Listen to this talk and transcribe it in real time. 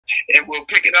and we'll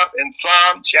pick it up in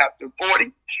Psalm chapter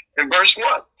 40 and verse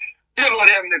 1. Dear Lord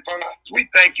Heavenly Father, we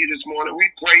thank you this morning.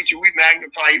 We praise you. We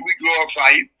magnify you. We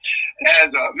glorify you.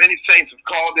 As many saints have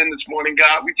called in this morning,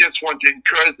 God, we just want to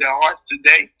encourage their hearts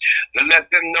today to let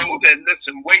them know that,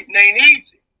 listen, waiting ain't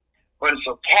easy, but it's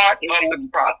a part of the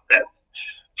process.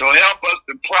 So help us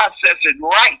to process it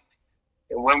right.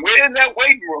 And when we're in that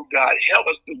waiting room, God, help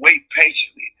us to wait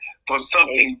patiently, for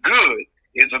something good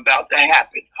is about to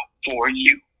happen for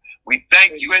you. We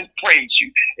thank you and praise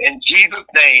you. In Jesus'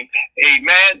 name,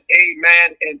 amen,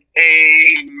 amen, and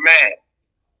amen.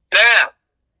 Now,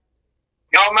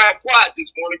 y'all might quiet this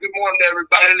morning. Good morning,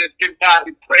 everybody. Let's give God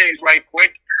the praise right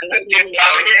quick. Let's give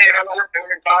God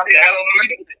everybody.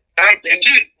 Hallelujah. Thank you,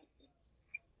 Jesus.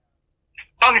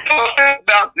 I'm talking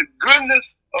about the goodness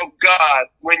of God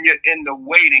when you're in the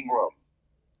waiting room.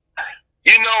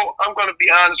 You know, I'm going to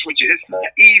be honest with you. It's not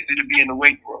easy to be in the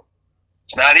waiting room.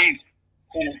 It's not easy.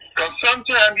 Because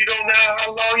sometimes you don't know how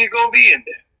long you're going to be in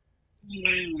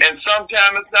there. And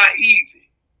sometimes it's not easy.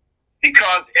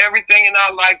 Because everything in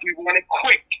our life, we want it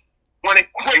quick. Want it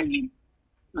quick. You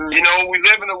know, we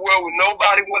live in a world where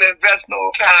nobody want to invest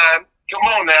no time. Come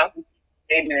on now.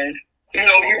 Amen. You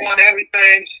know, we want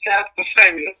everything step the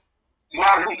same.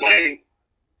 Microwave.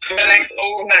 FedEx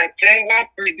overnight. Can't wait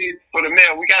for the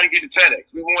mail. We got to get the FedEx.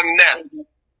 We want it now.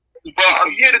 But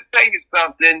I'm here to tell you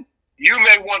something. You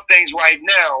may want things right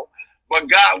now, but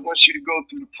God wants you to go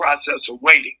through the process of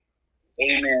waiting.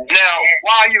 Amen. Now,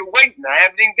 while you're waiting, I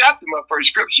haven't even got to my first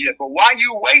scripture yet, but while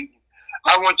you're waiting,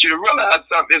 I want you to realize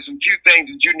something. There's some few things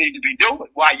that you need to be doing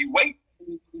while you wait.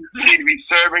 You need to be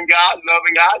serving God,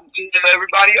 loving God, and teaching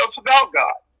everybody else about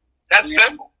God. That's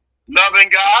simple. Loving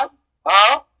God,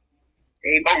 huh?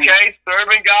 Amen. Okay,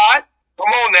 serving God.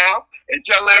 Come on now, and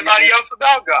tell everybody else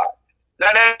about God.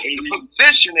 That is the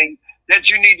positioning that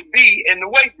you need to be in the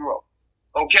waiting room.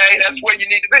 Okay? That's where you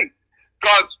need to be.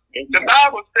 Because the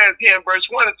Bible says here in verse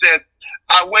 1, it says,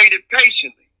 I waited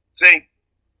patiently. See?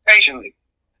 Patiently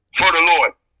for the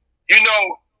Lord. You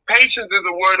know, patience is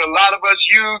a word a lot of us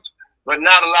use, but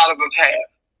not a lot of us have.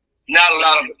 Not a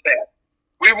lot of us have.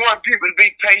 We want people to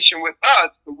be patient with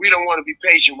us, but we don't want to be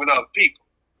patient with other people.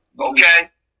 Okay?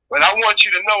 But I want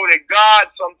you to know that God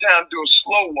sometimes do a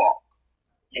slow walk.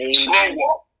 Slow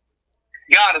walk.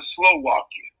 God is slow walk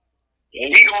you.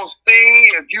 He gonna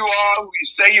see if you are who you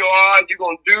say you are. You're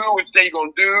gonna do what you say you're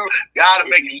gonna do. God will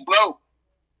make it slow.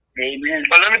 Amen.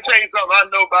 But let me tell you something I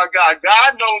know about God.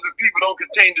 God knows that people don't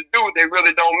continue to do what they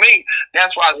really don't mean.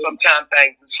 That's why sometimes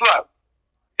things are slow.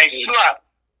 They slow.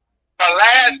 The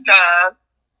last time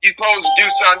you're supposed to do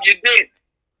something you did.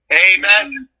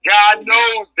 Amen. God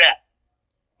knows that.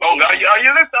 Oh, are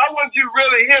you listening? I want you to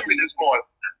really hear me this morning.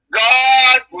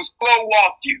 God will slow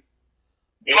walk you.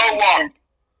 Slow walk.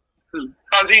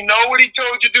 Because he know what he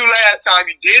told you to do last time.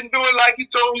 You didn't do it like he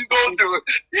told you to do it.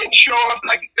 Didn't show up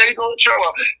like he said he going to show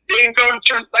up. Didn't go to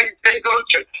church like he said he going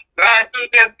to church. I do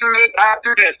this, do this, I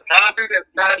do this, I do this,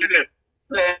 I do this.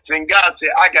 And God said,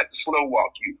 I got to slow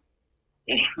walk you.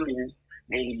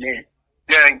 Amen.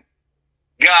 Dang.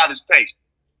 God is patient.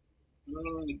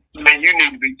 And you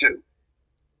need to be too.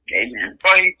 Amen.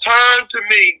 But he turned to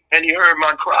me and he heard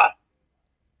my cry.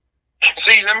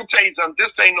 See, let me tell you something. This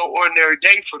ain't no ordinary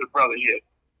day for the brother here.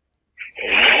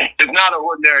 It's not an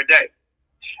ordinary day.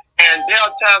 And there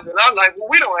are times in our life when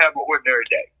we don't have an ordinary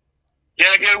day.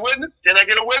 Can I get a witness? Can I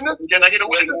get a witness? Can I get a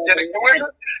witness? Can I get a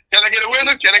witness? Can I get a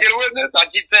witness? Can I get a witness? I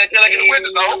keep saying, can I get a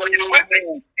witness? I hope I get a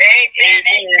witness.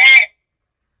 Amen.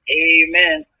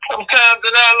 Amen. Sometimes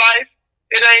in our life,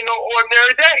 it ain't no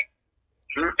ordinary day.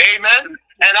 Amen.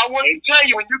 And I want to tell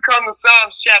you, when you come to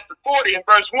Psalms chapter 40 and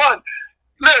verse 1,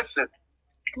 listen,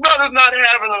 brother's not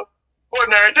having an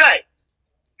ordinary day.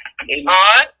 Amen. All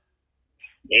right?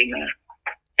 Amen.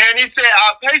 And he said,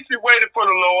 I patiently waited for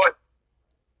the Lord,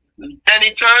 and he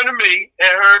turned to me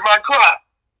and heard my cry.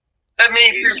 That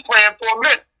means he was praying for a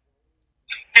minute.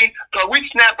 See, because we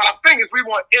snap our fingers, we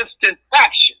want instant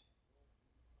action.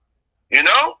 You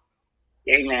know?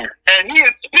 Amen. And he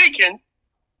is speaking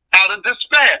out of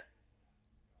despair.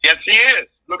 Yes, he is.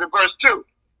 Look at verse 2.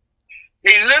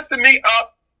 He lifted me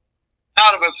up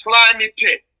out of a slimy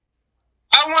pit.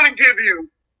 I want to give you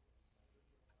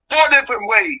four different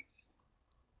ways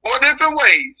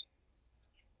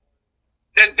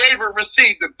that David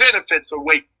received the benefits of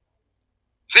waiting.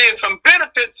 See, there's some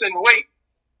benefits in waiting.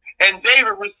 And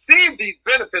David received these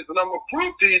benefits, and I'm going to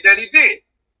prove to you that he did.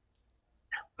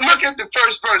 Look at the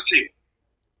first verse here.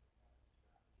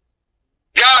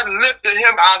 God lifted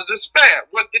him out of despair.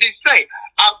 What did he say?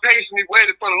 I patiently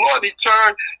waited for the Lord. He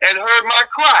turned and heard my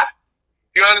cry.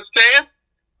 You understand?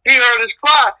 He heard his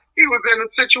cry. He was in a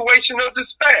situation of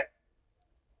despair.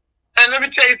 And let me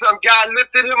tell you something, God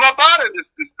lifted him up out of this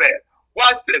despair.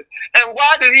 Watch this. And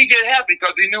why did he get happy?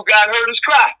 Because he knew God heard his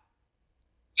cry.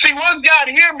 See, once God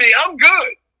hear me, I'm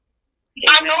good.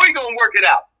 I know he's going to work it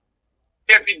out.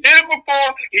 If he did it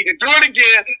before, he can do it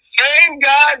again. Same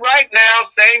God right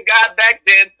now, same God back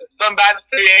then. Somebody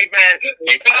say amen.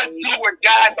 He does do what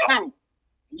God do.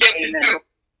 Yes, he do.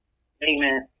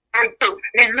 Amen.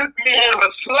 He looked me out of a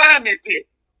slimy pit.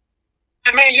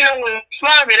 I mean, you know, when it's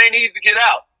slimy, it ain't easy to get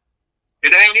out.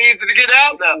 It ain't easy to get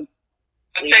out now.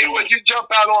 I tell you what, you jump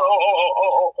out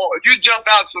you jump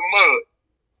out some mud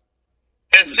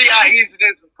and see how easy it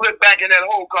is to slip back in that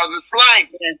hole because it's slimy.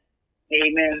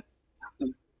 Amen.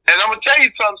 And I'm going to tell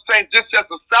you something, Saint, just as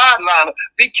a sideliner,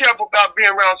 be careful about being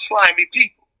around slimy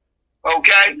people.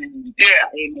 Okay? Amen. Yeah,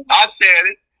 Amen. I said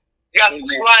it. You got some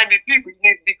Amen. slimy people. You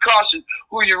need to be cautious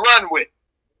who you run with.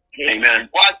 Amen.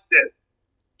 Watch this.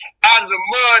 Out of the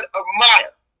mud of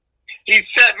mire, he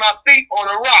set my feet on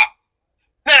a rock.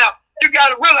 Now, you got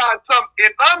to realize something.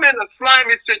 If I'm in a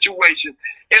slimy situation,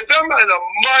 if I'm in a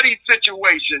muddy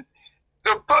situation,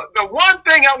 the one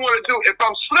thing I want to do, if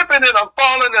I'm slipping and I'm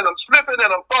falling and I'm slipping and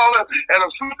I'm falling and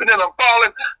I'm slipping and I'm falling,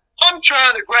 I'm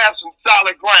trying to grab some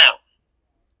solid ground.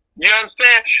 You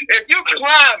understand? If you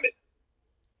climb it,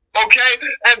 okay,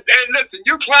 and listen,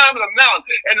 you climbing a mountain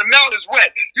and the mountain is wet.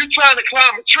 You're trying to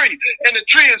climb a tree and the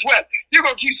tree is wet. You're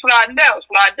going to keep sliding down,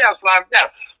 sliding down, sliding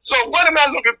down. So what am I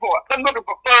looking for? I'm looking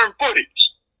for firm footage.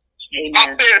 Amen. I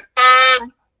said firm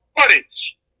footage.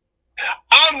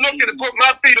 I'm looking to put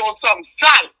my feet on something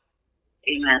solid.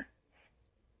 Amen.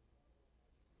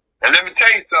 And let me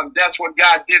tell you something. That's what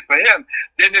God did for him.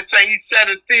 Didn't it say he set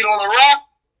his feet on a rock?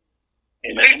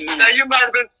 Amen. Now, you might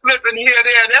have been slipping here,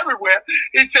 there, and everywhere.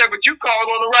 He said, but you called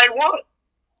on the right one.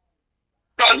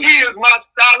 Because he is my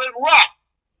solid rock.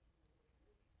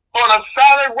 On a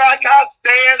solid rock I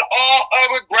stand, all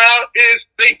other ground is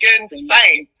sinking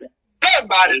sand.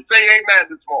 Somebody say amen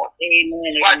this morning.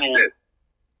 Amen. Watch Amen. this.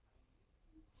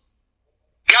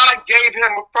 God gave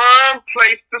him a firm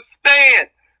place to stand.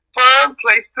 Firm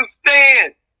place to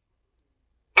stand.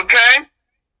 Okay?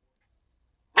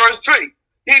 Verse 3.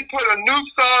 He put a new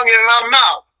song in our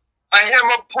mouth, a hymn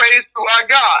of praise to our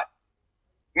God.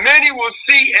 Many will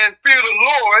see and fear the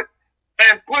Lord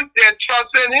and put their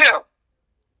trust in him.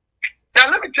 Now,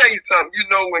 let me tell you something. You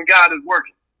know when God is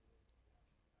working.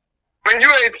 When you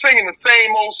ain't singing the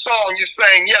same old song you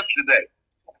sang yesterday.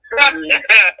 You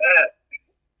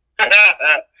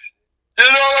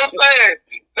know what I'm saying?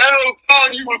 That old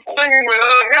song you were singing with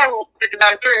Harold picking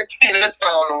out 13, that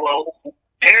song no more.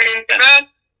 Amen?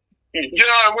 You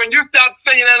know, when you stop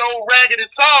singing that old raggedy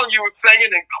song you were singing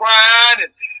and crying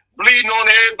and bleeding on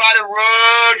everybody's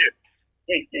rug,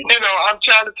 and, you know, I'm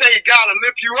trying to tell you, God will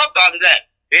lift you up out of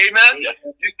that. Amen?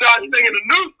 You start singing a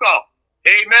new song.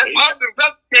 Amen? Positive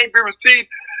message can't be received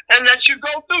unless you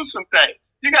go through some things.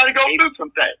 You got to go through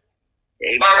some things.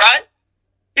 All right?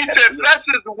 He said,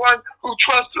 blessed is the one who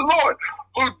trusts the Lord,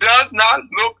 who does not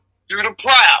look to the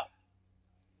proud.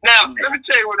 Now, let me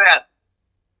tell you what happened.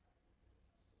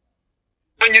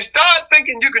 When you start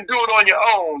thinking you can do it on your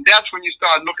own, that's when you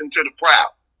start looking to the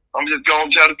proud. I'm just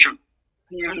going to tell the truth.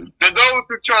 To those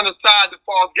who turn aside the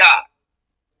false God.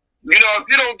 You know, if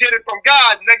you don't get it from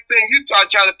God, next thing you start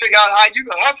trying to figure out how you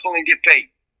can hustle and get paid.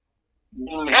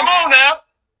 Come on now.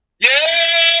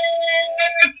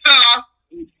 Yes, sir.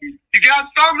 You got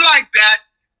something like that.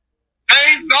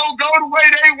 Things don't go the way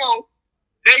they want.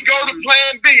 They go to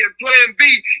plan B, and plan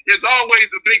B is always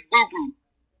a big boo-boo.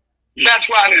 That's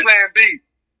why it's plan B.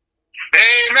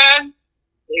 Amen?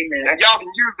 Amen. And y'all can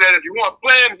use that if you want.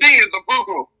 Plan B is a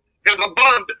boo-boo. It's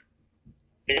abundant.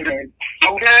 Amen.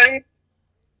 Okay?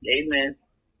 Amen.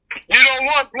 You don't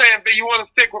want plan B. You want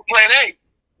to stick with plan A.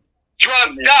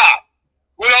 Trust God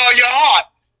with all your heart.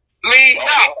 Lean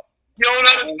out. You don't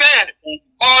understand it.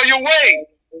 All your ways.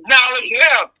 Knowledge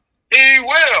him. He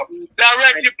will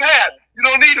direct your path. You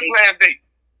don't need a plan B.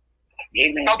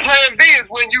 Amen. A plan B is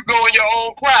when you go in your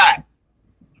own pride.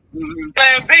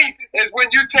 Plan B is when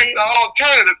you take the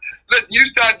alternative. Listen, you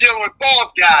start dealing with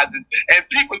false guys and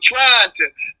people trying to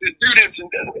do this and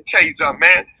that. Let me tell you something,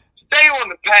 man. Stay on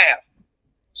the path.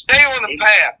 Stay on the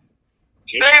path.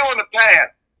 Stay on the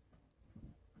path.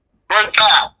 Verse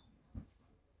 5.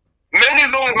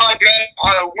 Many, Lord my God,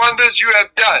 are the wonders you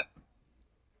have done.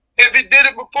 If he did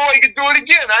it before, he could do it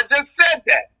again. I just said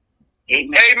that.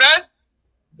 Amen. Amen?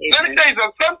 Let me tell you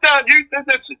something. Sometimes you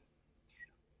listen.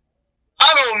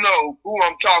 I don't know who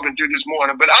I'm talking to this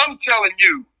morning, but I'm telling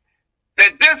you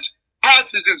that this passage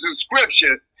of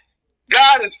scripture,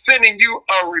 God is sending you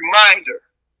a reminder.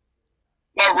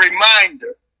 A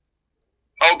reminder.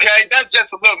 Okay? That's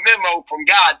just a little memo from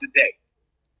God today.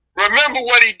 Remember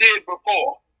what he did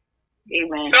before.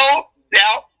 Amen. Don't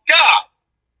doubt God.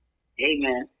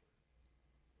 Amen.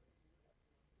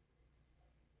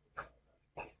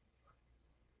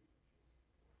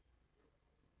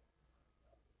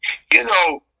 You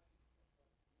know,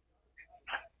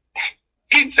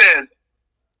 he says,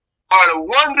 are the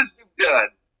wonders you've done,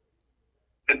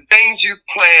 the things you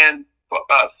planned for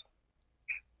us.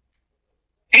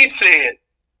 He said,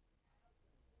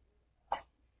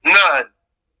 none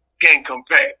can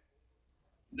compare.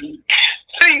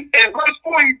 See, in verse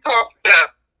 4, he talks about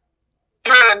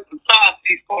turning the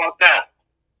these falls down.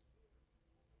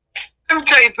 Let me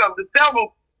tell you something. The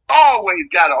devil always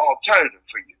got an alternative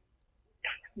for you.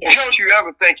 Don't you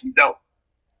ever think he don't.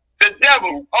 The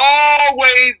devil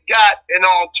always got an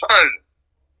alternative.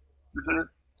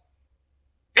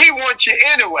 He wants you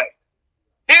anyway.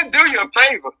 He'll do you a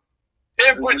favor.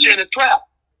 He'll put you in a trap.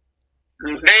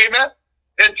 Amen.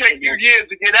 It'll take you years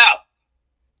to get out.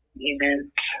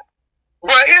 Amen.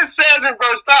 But it says in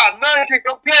verse 5, none can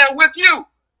compare with you.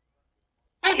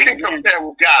 Who can compare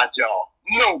with God, y'all?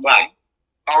 Nobody.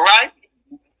 All right?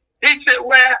 He said,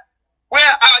 where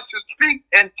I should speak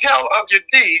and tell of your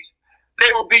deeds,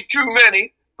 they will be too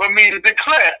many for me to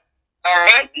declare. All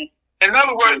right? In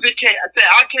other words,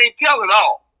 I can't tell it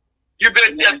all. You've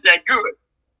been just that good.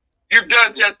 You've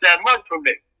done just that much for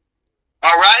me.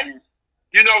 All right?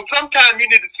 You know, sometimes you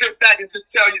need to sit back and just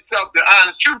tell yourself the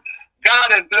honest truth.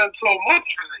 God has done so much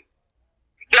for me.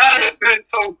 God has been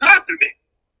so good to me.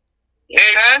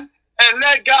 Amen? And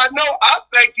let God know, I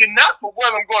thank you not for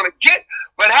what I'm going to get,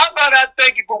 but how about I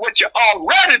thank you for what you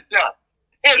already done?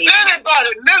 Is anybody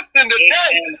listening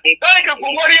today? Thank him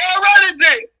for what he already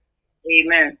did.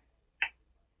 Amen.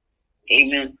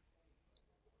 Amen.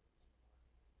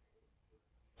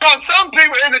 Because some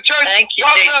people in the church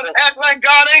act like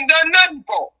God ain't done nothing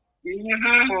for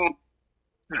them.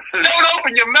 Don't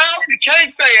open your mouth. You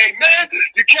can't say amen.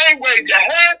 You can't wave your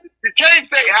hand. You can't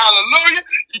say hallelujah.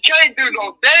 You can't do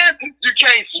no dance. You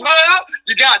can't smile.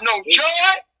 You got no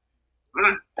joy.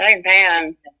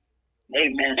 Amen.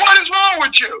 Amen. What is wrong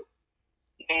with you?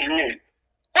 Amen.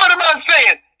 What am I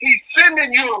saying? He's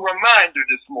sending you a reminder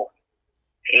this morning.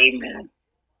 Amen.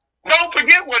 Don't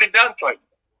forget what he done for you.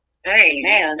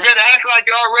 Amen. You better act like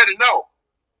you already know.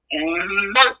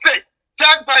 Verse 6,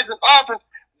 sacrifice and offerings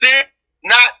did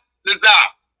not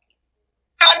desire.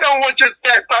 I don't want your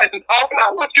sacrifice and offering.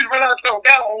 I want you to run out and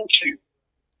God wants you.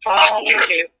 Oh,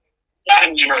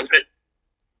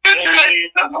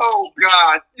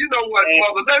 God. You know what,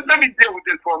 Mother? Let me deal with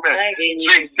this for a minute.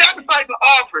 See, sacrifice and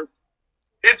offerings,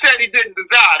 it said he didn't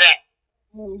desire that.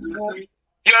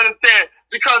 You understand?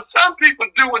 Because some people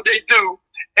do what they do,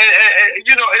 and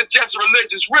you know, it's just a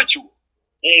religious ritual.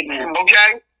 Amen.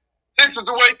 Okay? This is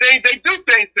the way they do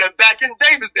things back in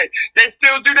David's day. They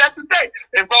still do that today.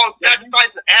 It involves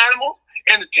sacrificing animals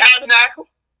in the tabernacle.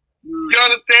 You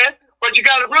understand? But you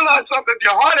got to realize something. If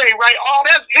your heart ain't right, all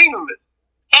that's meaningless.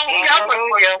 I don't care how much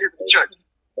money you give to church.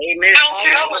 Amen. I don't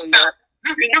care how much time.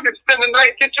 You can spend the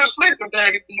night, get your sleep, and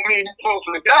then you mean you're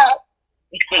closer to God.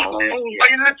 Are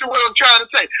you listening to what I'm trying to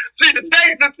say? See,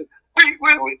 today, listen,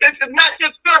 this is not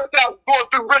just service out going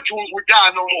through rituals with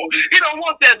God no more. He don't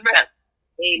want that mess.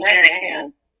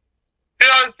 Amen. You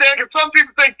understand? Because some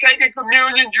people think taking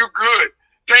communion, you're good.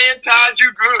 Paying tithes,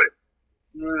 you're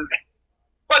good.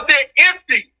 But they're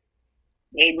empty.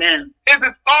 Amen. If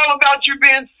it's all about you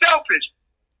being selfish.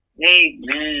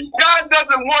 Amen. God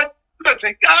doesn't want,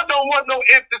 listen, God don't want no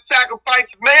empty sacrifice.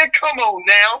 Man, come on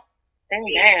now.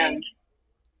 Amen.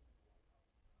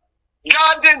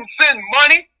 God didn't send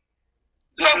money.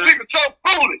 Some people so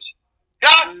foolish.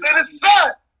 God sent his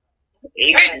son.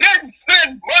 He didn't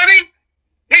send money.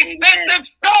 He sent his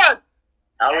son.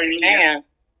 Hallelujah.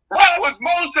 What was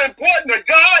most important to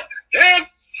God? His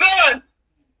son.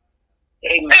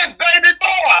 His baby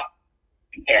boy.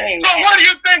 Amen. So what do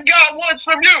you think God wants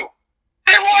from you?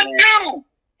 He wants you.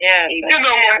 Yeah. You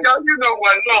know what, y'all? You know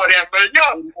what, Lord have mercy.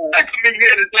 Y'all, look at me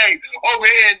here today over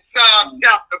here in Psalm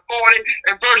chapter 40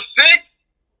 and verse 6.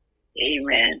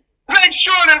 Amen. Make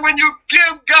sure that when you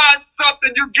give God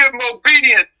something, you give him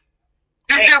obedience.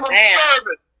 You give him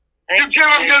service. You give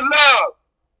him your love.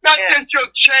 Not just your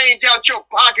change out your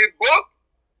pocketbook.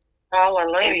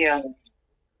 Hallelujah.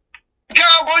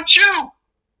 God wants you.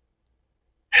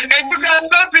 And you got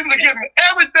some people to give him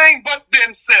everything but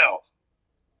themselves.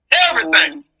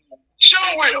 Everything.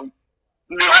 Show him.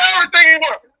 Do everything he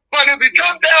wants. But if it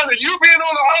comes down to you being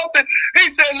on the altar, he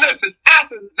said, listen, I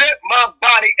present my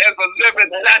body as a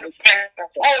living sacrifice,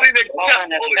 holy and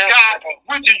acceptable to God,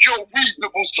 which is your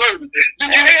reasonable service. Did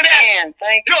you hear that?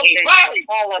 Thank your you. body,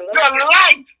 your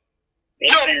life,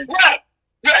 Your breath,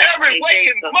 your every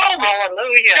waking moment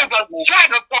is a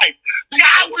sacrifice.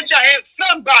 I wish I had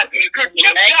somebody who could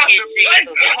give God the praise.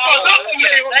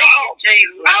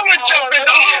 I'm going to jump in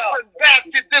the offering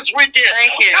basket this weekend.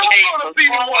 I'm going to be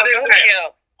the one in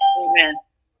there. Amen.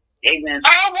 Amen.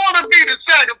 I want to be the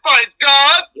sacrifice,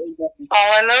 God.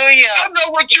 Hallelujah. I know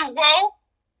what you want,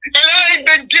 and I ain't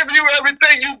been giving you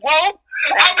everything you want.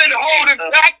 I've been holding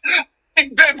back. I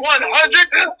ain't been 100.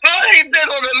 I ain't been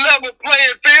on a level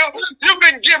playing field. You've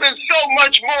been giving so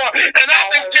much more, and I've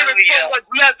been giving so much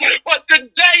less. But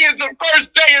today is the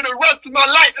first day of the rest of my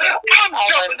life. I'm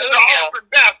jumping in the offering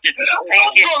basket.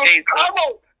 Come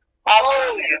on.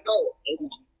 Hallelujah.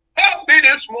 Help me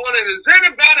this morning. Is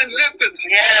anybody listening?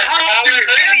 Yes.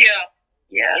 Hallelujah.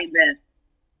 Yeah.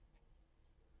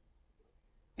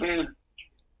 Amen.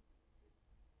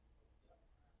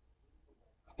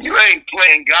 You ain't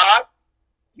playing God.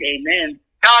 Amen.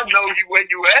 God knows you where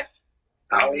you at.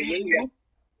 Hallelujah.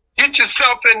 Get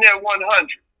yourself in there 100.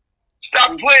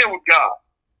 Stop playing with God.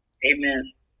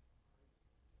 Amen.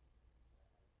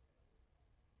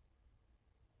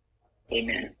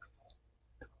 Amen.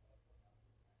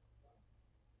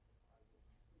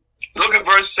 Look at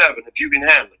verse 7, if you can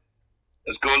handle it.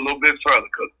 Let's go a little bit further,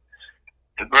 because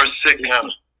the verse 6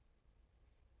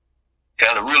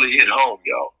 kind of really hit home,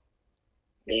 y'all.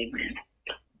 Amen.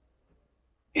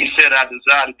 He said, I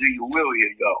desire to do your will, here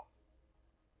you go.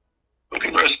 Look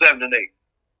at verse 7 and 8.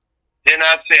 Then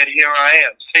I said, here I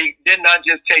am. See, didn't I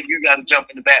just tell you got to jump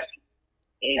in the basket?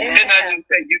 Amen. Didn't I just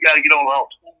say you got to get on the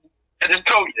altar? I just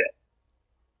told you that.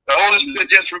 The Holy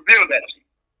Spirit just revealed that to you.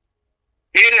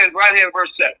 Here it is, right here in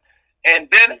verse 7. And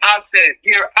then I said,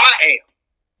 here I am.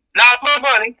 Not my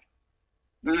money.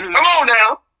 Come on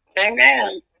now.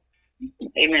 Amen.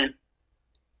 Amen.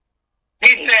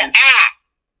 He said, I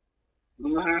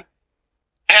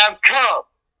have come.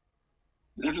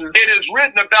 It is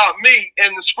written about me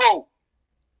in the scroll.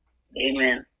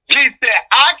 Amen. He said,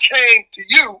 I came to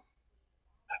you.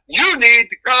 You need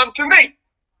to come to me.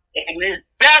 Amen.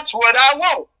 That's what I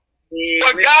want.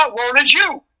 What God wants is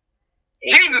you.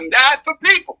 Jesus died for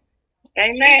people.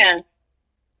 Amen.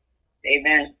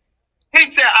 Amen. He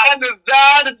said, I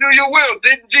desire to do your will.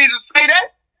 Didn't Jesus say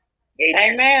that?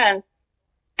 Amen.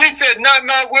 He said, not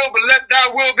my will, but let thy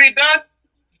will be done.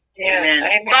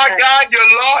 Amen. My God, your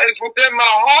law is within my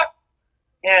heart.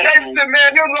 Yes. He said,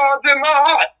 man, your law is in my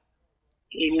heart.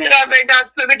 Amen. And I may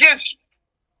not sin against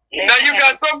you. Now, you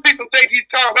got some people think he's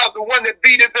talking about the one that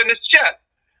beat us in his chest.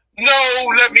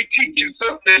 No, let me teach you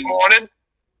something this morning.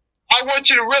 I want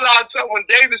you to realize that when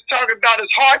David's talking about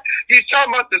his heart, he's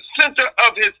talking about the center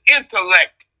of his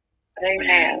intellect.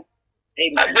 Amen.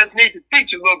 Amen. I just need to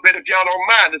teach you a little bit, if y'all don't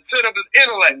mind, the center of his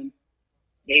intellect.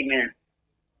 Amen.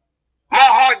 My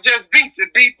heart just beats,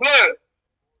 it beats blood.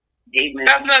 Amen.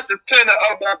 That's not the center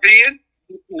of my being.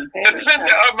 The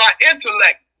center of my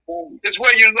intellect is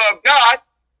where you love God.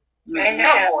 Amen.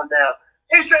 Come on now.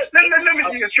 He said, let me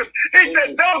give you a scripture. He said,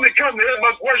 those that come to him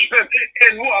must worship him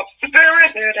in what?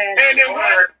 Spirit and in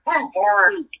word.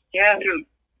 Word. Yes.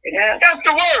 Yes. That's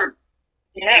the word.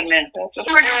 Amen. That's so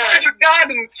you worship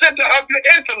God in the center of your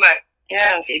intellect.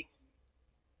 Yes.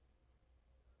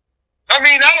 I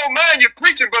mean, I don't mind you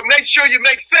preaching, but make sure you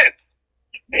make sense.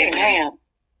 Amen.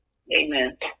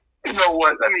 Amen. You know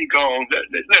what? Let me go on.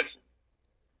 Listen.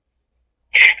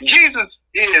 Jesus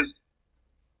is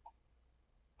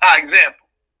our example.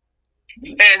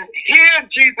 And here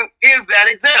Jesus is that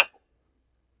example.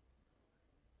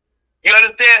 You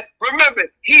understand? Remember,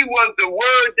 he was the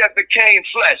word that became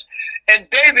flesh. And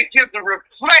David gives a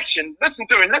reflection. Listen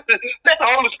to it. Let the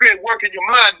Holy Spirit work in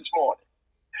your mind this morning.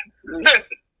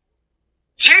 Listen.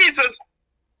 Jesus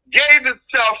gave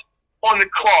himself on the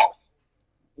cross.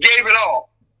 Gave it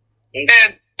all.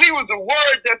 And he was the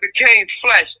word that became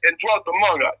flesh and dwelt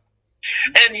among us.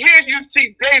 And here you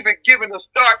see David giving a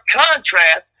stark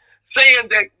contrast, saying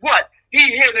that what? He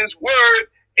hid his word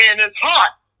in his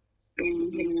heart.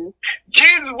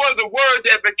 Jesus was the word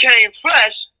that became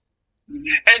flesh.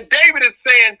 And David is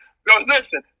saying,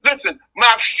 listen,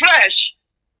 my flesh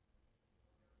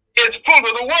is full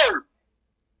of the word.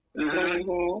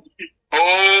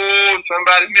 Oh,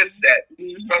 somebody missed that.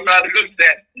 Somebody missed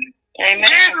that. Amen.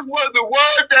 Jesus was the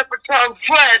word that became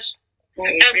flesh.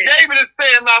 And David is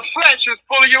saying, my flesh is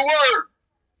full of your word.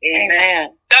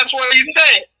 Amen. That's what he's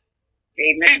saying.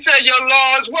 Amen. He said, your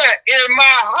law is where? In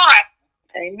my heart.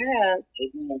 Amen.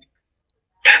 Amen.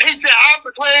 He said, I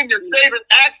proclaim your David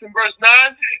acts in verse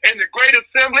 9 in the great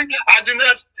assembly. I do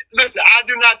not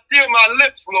seal my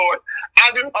lips, Lord.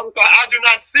 I do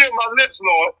not seal my lips,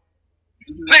 Lord.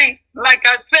 See, like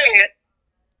I said,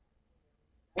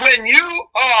 when you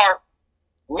are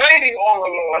waiting on the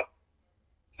Lord,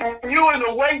 when you in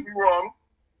the waiting room,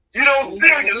 you don't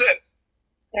seal your lips.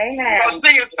 Amen. But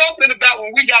see, it's something about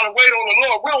when we got to wait on the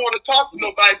Lord. We don't want to talk to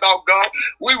nobody about God.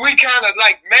 We kind of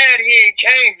like mad he ain't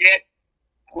came yet.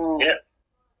 Yeah.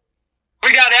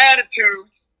 We got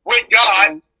attitudes with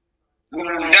God.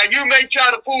 Now, you may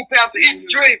try to fool Pastor Ethan,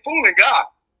 you ain't fooling God.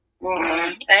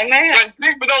 Amen. When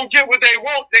people don't get what they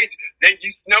want, they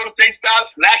just notice they start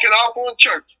slacking off on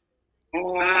church.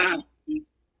 And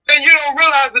you don't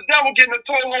realize the devil getting a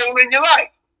toehold in your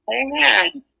life.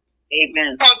 Amen.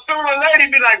 Amen. Because sooner or later,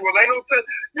 be like, well, they don't say,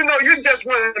 you know, you're just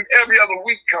one of them every other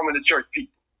week coming to church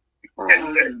people.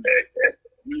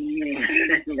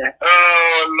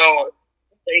 Oh, Lord.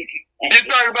 Thank you. You're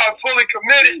talking about fully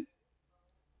committed.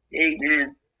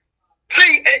 Amen.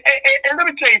 See, and let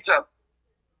me tell you something.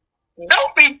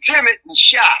 Don't be timid and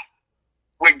shy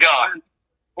with God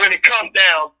when it comes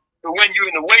down to when you're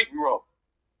in the waiting room.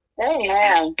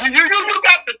 Amen. You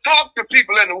got to talk to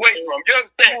people in the waiting room. You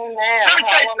understand? Amen. Let me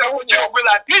tell you something. What you don't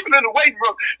realize, people in the waiting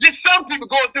room, there's some people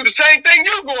going through the same thing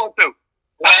you're going through.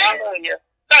 Hallelujah.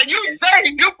 Now, you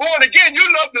saved, you born again, you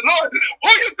love the Lord.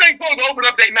 Who you think supposed to open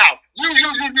up their mouth? You.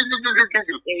 You're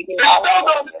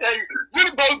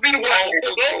supposed to be the one who's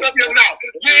supposed to open up your mouth.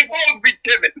 You ain't supposed to be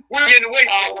timid when you're in the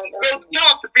waiting room. You're supposed to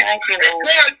talk to people,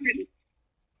 encourage people.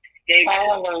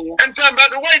 Hallelujah. I'm talking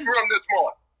about the waiting room this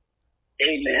morning.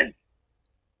 Amen.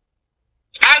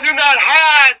 I do not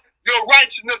hide your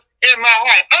righteousness in my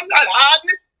heart. I'm not hiding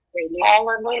it.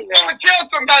 Hallelujah. I'm going to tell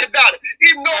somebody about it.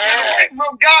 Even though in the waiting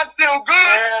room, God's still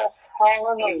good.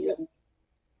 Hallelujah.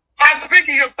 I'm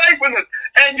speaking your faithfulness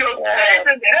and your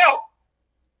saving help.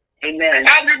 Amen.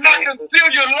 I do not conceal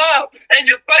your love and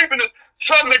your faithfulness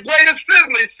from the greatest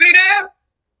siblings. See that?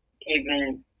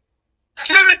 Amen.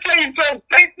 Let me tell you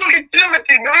something. Look at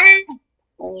Timothy, man.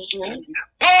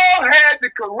 Paul had to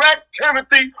correct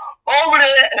Timothy over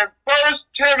there in 1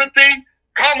 Timothy.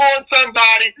 Come on,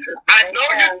 somebody. I know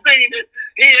you've seen it.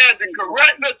 He had to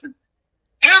correct. Listen,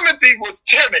 Timothy was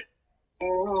timid.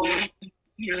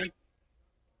 You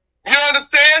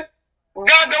understand?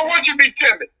 God don't want you to be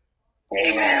timid.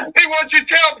 Amen. He wants you to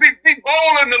tell people, be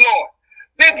bold in the Lord.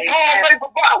 Then Paul prayed for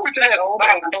bold. I wish I had a I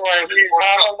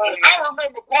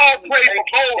remember Paul prayed for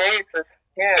bold.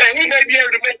 And he may be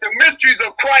able to make the mysteries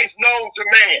of Christ known to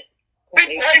man.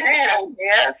 Be prayed for.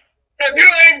 Yes. If you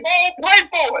ain't bold, pray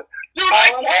for it. You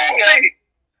like bold things.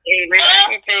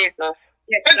 Amen. Jesus.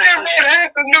 And then read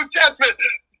half the New Testament.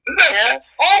 Listen,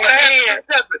 all the half the New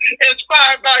Testament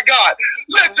inspired by God.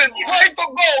 Listen, pray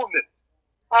for boldness.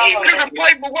 You can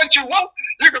pray for what you want.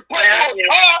 You can pray for a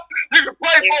car. You can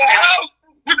pray for a house.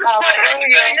 You can pray for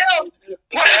anything else.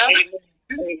 Pray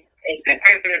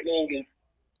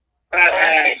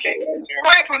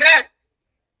for that.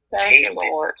 Thank you,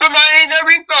 Lord. Somebody ain't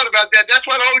never even thought about that. That's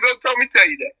why the Holy Ghost told me to tell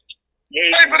you that.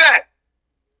 Pray for that.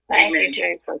 Thank you,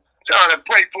 Jesus. Trying to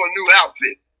pray for a new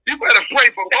outfit. You better pray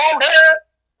for both.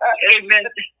 Amen.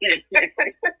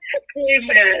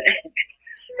 Amen.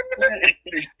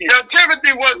 Now,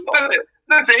 Timothy was,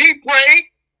 listen, he prayed.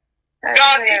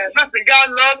 God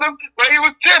loved him, but he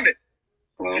was timid.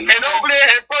 And over there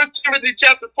in 1 Timothy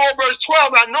chapter 4, verse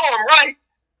 12, I know I'm right.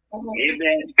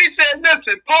 Amen. He said,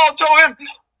 listen, Paul told him,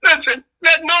 listen,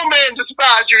 let no man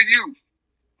despise your youth.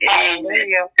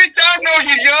 Hallelujah. He said, I know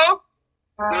you're young.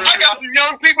 I got some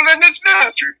young people in this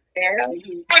ministry.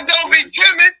 But don't be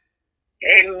timid.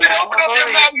 Open up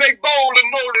your mouth, make bold,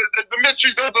 and know the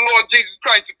mysteries of the Lord Jesus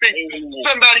Christ to people.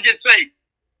 Somebody get saved.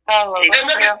 And let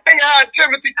me tell you how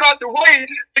Timothy caught the way,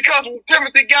 because when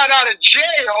Timothy got out of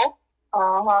jail,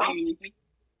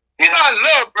 you know, I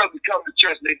love brothers come to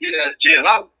church and they get out of jail.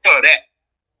 I love that.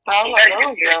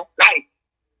 Hallelujah. Right.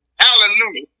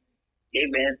 Hallelujah.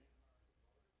 Amen.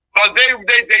 Because they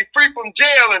free from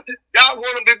jail and God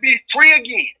want them to be free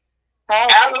again.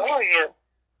 Hallelujah.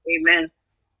 Amen.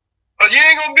 But you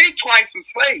ain't going to be twice a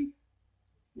slave.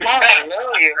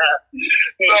 Hallelujah.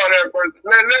 Let me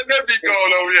go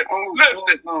over here.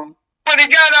 Listen, when he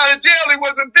got out of jail, he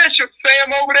was a bishop,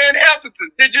 Sam, over there in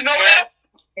Ephesus. Did you know that?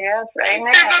 Yes,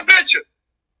 amen. He was a bishop.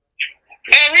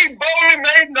 And he boldly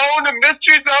made known the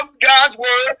mysteries of God's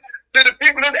word to the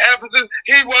people in Ephesus.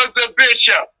 He was the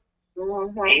bishop.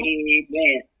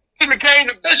 Amen. He became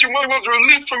the bishop when he was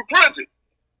released from prison.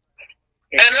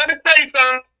 And let me tell you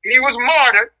something, he was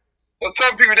martyred. So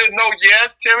some people didn't know, yes,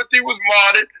 Timothy was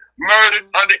murdered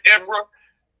under Emperor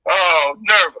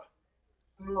Nerva.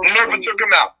 Nerva took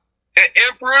him out. And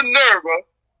Emperor Nerva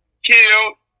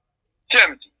killed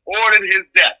Timothy, ordered his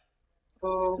death.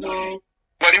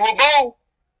 But he was bold.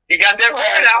 He got that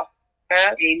word out.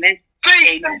 Amen.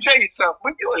 See, let me tell you something.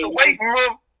 When you're in the waiting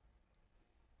room,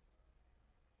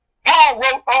 Paul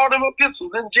wrote all them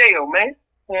epistles in jail, man.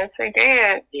 Yes, he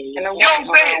did. You know what I'm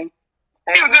saying?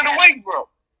 He was in the waiting room.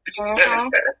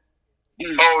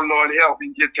 Oh, Lord, help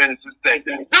me get finished this thing.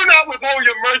 Do not withhold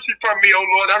your mercy from me, oh,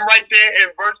 Lord. I'm right there in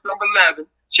verse number 11,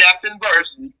 chapter and verse.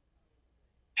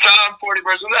 Psalm 40,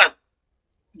 verse 11.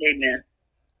 Amen.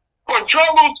 For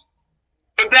troubles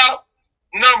without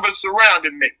number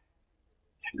surrounded me.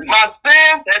 My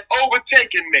sins had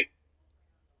overtaken me.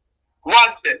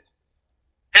 Watch this.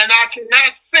 And I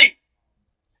cannot see.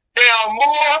 They are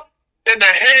more than the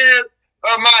hairs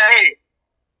of my head.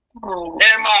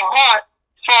 And my heart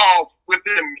falls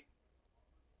within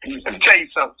me. Let me tell you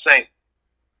something, Saint.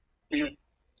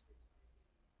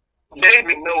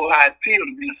 David knows how it feels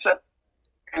to be a son.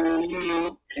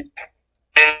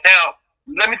 And now,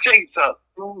 let me tell you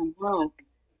something.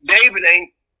 David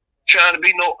ain't trying to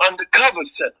be no undercover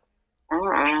son. I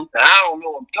don't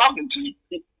know who I'm talking to.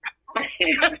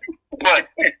 But,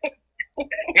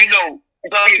 you know,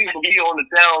 some people be on the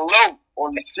down low,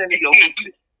 on the city.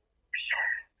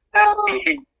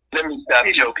 Let me stop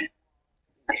joking.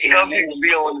 Some people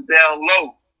be on the down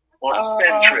low, on the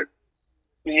spin trip.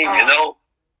 You know?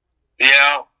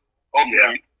 Yeah. Oh,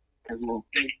 yeah.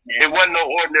 It wasn't no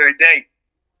ordinary day,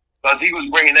 because he was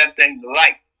bringing that thing to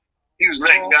light. He was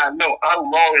letting God know,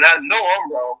 I'm wrong, and I know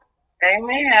I'm wrong.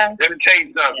 Amen. Let me tell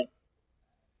you something.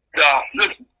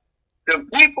 Listen, the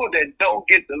people that don't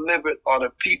get delivered are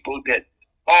the people that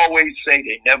always say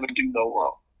they never do no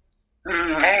wrong.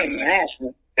 Amen.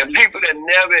 The people that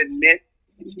never admit.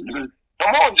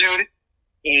 Come on, Judy.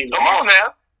 Come on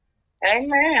now.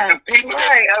 Amen. The people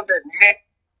that never admit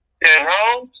their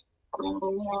wrongs,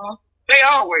 they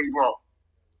always wrong.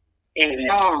 Amen.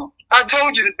 I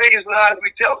told you the biggest lies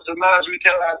we tell is the lies we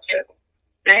tell ourselves.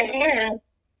 Amen.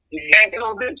 You can't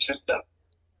convince yourself.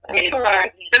 That's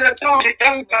right. And I told you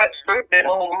everybody's hurt their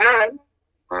own mind.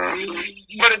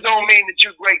 But it don't mean that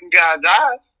you're great in God's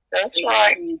eyes. That's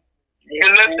right. You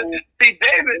listen, see,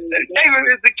 David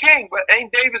is the king, but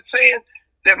ain't David saying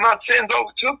that my sins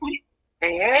overtook me?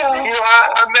 Yeah. You know,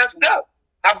 I messed up.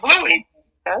 I blew him.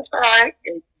 That's right.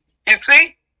 You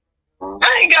see?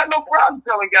 I ain't got no problem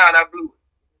telling God I blew it.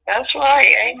 That's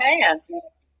right. Amen.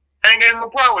 I ain't got no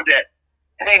problem with that.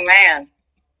 Amen.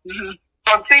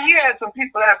 So, see, he had some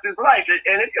people after his life,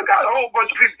 and if you got a whole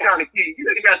bunch of people trying to kill you, you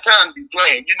ain't got time to be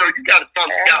playing. You know, you got to come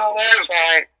down. That's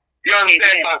right. You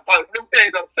understand? Them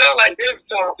things don't sound like they was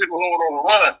telling people hold on the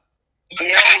run.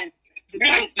 Yeah.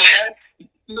 It's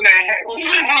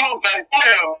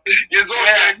on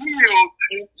your heels.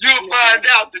 You'll find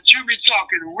out that you be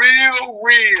talking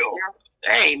real.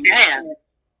 Amen.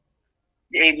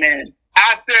 Amen.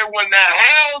 I said, when the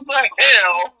hounds of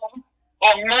hell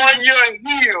are on your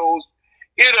heels,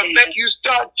 it'll make you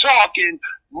start talking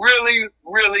really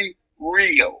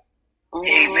real.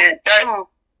 Amen.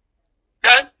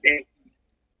 That's it.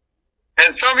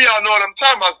 And some of y'all know what I'm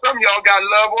talking about. Some of y'all got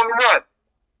love on the run.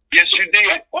 Yes, you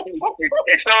did. Some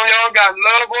of y'all got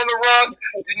love on the run.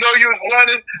 You know you was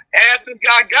running, asking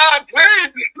God,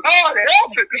 please, Lord,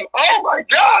 help me. Oh, my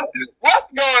God,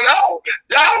 what's going on?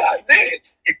 God, I did.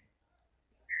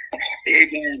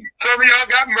 Amen. Some of y'all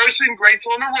got mercy and grace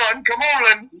on the run. Come on,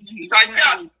 and like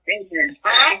that. Amen.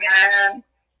 Amen.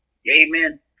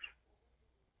 Amen.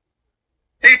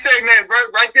 He said, man,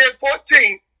 right there at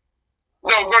 14.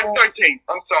 No, verse 13.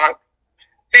 I'm sorry.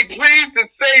 Be pleased to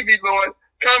save me, Lord.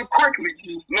 Come quickly.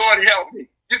 Lord, help me.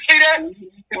 You see that?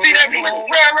 You see that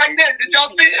prayer right there? Did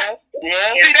y'all see that?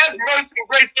 Yeah. See, that's mercy and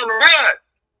grace on the run.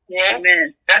 Yeah.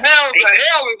 Amen. The hell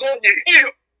is on your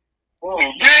heel.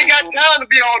 You ain't got time to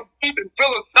be all deep and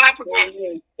philosophical.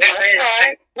 That's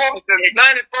right. Quote the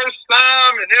 91st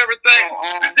Psalm and everything.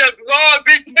 It says, Lord,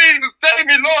 be pleased to save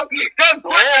me, Lord. Come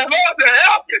quickly, Lord, to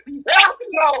help me. Help me,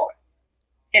 Lord.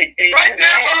 Right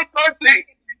there, verse 13.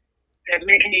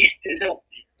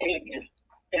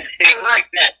 I like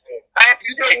that.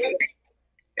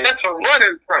 That's a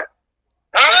running prayer.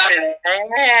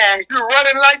 Amen. You're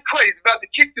running like crazy, about to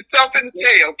kick yourself in the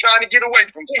tail, trying to get away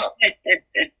from something.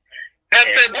 And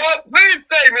said, Lord, please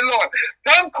save me, Lord.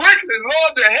 Come quickly,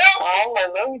 Lord, to help.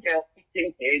 Hallelujah.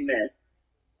 Amen.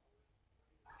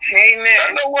 Amen.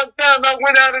 I know one time I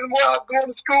went out in the world, I was going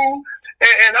to school,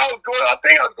 and I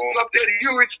think I was going up there to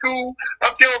Huey School,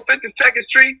 up there on 52nd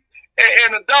Street,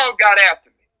 and a dog got after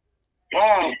me.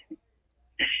 Oh.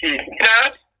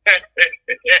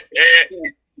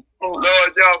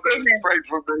 Lord, y'all better pray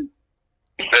for me.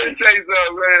 Let me tell you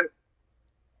something, man.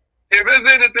 If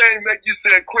there's anything make you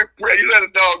say a quick prayer, you let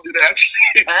a dog do that.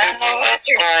 I know that's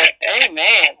right.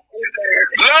 Amen.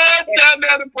 Lord, I'm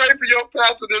down to pray for your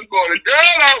pastor this morning.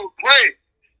 Girl, I will pray.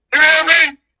 You hear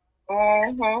me?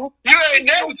 You ain't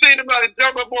never seen anybody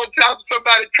jump up on top of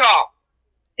somebody's car.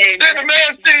 Then the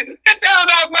man said, get down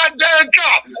off my damn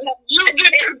car. You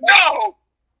get this dog.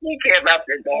 You care about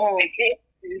the dog.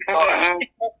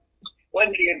 What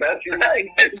do you care about your dog?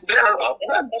 Get down off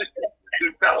my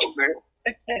dog, man.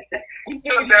 You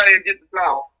go down here and get the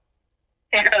dog.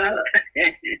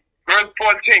 Verse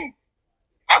 14.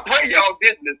 I pray y'all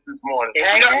getting this morning.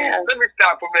 Let me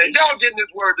stop for a minute. Y'all getting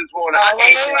this word this morning.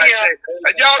 Hallelujah.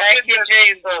 Y'all Thank you,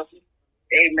 Jesus.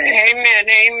 Amen. Amen.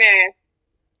 Amen.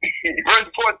 Verse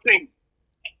 14.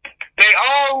 They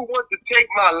all want to take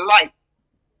my life,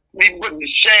 be put to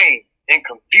shame and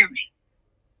confusion.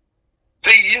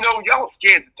 See, you know, y'all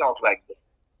scared to talk like this.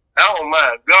 I don't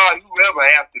mind. God, whoever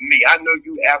after me, I know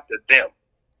you after them.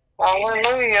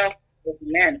 Hallelujah.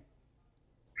 Amen.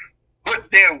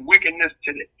 Put their wickedness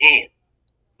to the end.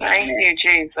 Thank you,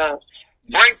 Jesus.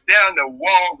 Break down the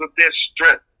walls of their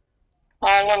strength.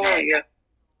 Hallelujah.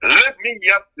 Lift me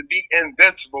up to be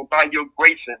invincible by your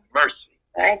grace and mercy.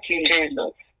 Thank you,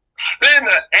 Jesus. Send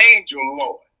an angel,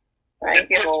 Lord. Thank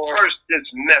you, Lord. Disperse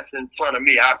this mess in front of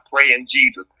me, I pray in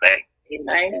Jesus' name.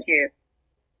 Thank you.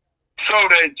 So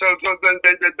those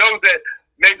that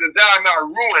may desire my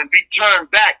ruin be turned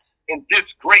back in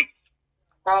disgrace.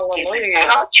 Hallelujah.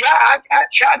 And I try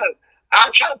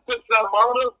to put something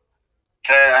on them.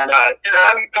 And I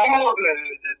come on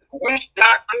and wish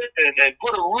doctor and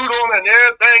put a root on it and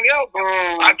everything else.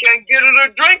 I can't get her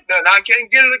to drink nothing. I can't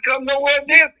get her to come nowhere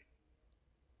near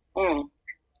me.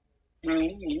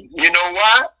 You know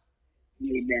why?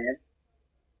 Amen.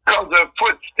 Because her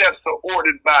footsteps are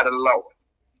ordered by the Lord.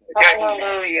 Okay?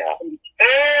 Hallelujah.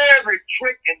 Every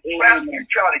trick and trap you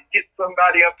try to get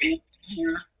somebody up in.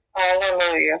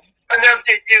 Hallelujah. I never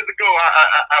did years ago.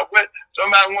 I went.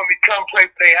 Somebody wanted me to come pray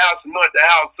for their house, anoint the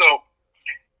house. So,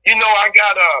 you know, I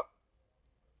got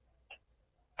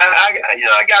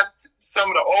some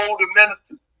of the older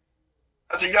ministers.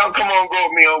 I said, y'all come on, go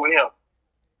with me over here.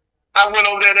 I went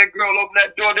over there. That girl opened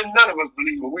that door. Then none of us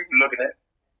believed what we were looking at.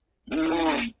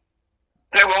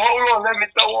 They were, hold on, let me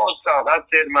throw on something. I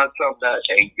said to myself, now,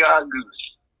 ain't God good?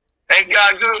 Ain't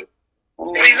God good?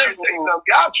 See, let me say something.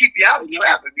 God keep you out of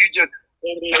trap if you just.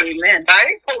 Amen. I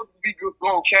ain't supposed to be going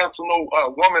to cancel no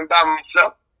woman by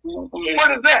myself.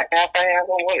 What is that?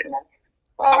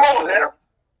 I'm on there.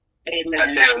 Amen. I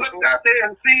said, look out there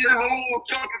and see them who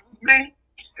talking with me.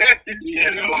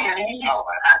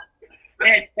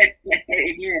 Amen.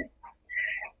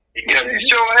 Yeah, you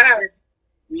sure have.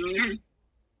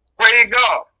 Praise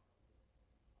God.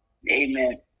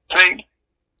 Amen. See,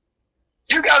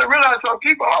 you got to realize some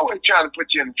people are always trying to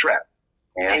put you in a trap.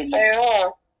 Yes, they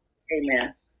are.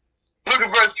 Amen. Look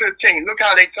at verse 15. Look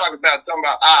how they talk about something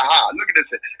about aha. Look at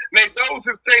this. May those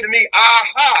who say to me,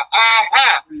 aha,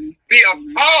 aha, be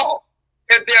appalled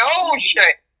at their own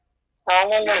shame.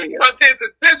 Hallelujah. But there's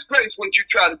a disgrace what you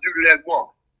try to do to that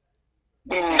woman.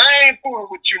 I ain't fooling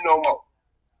with you no more.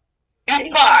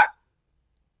 You fired.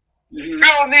 We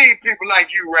don't need people like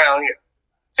you around here.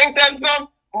 Ain't that something?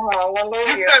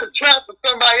 Hallelujah. You set a trap for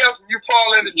somebody else and you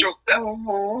fall in it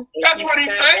yourself. That's what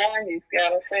he's saying.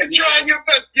 You're trying your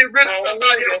best to get rid of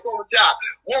somebody else on the job.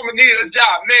 Woman needs a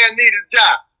job. Man needs a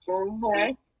job.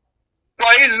 So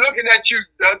he's looking at you,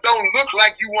 don't look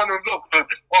like you want to look.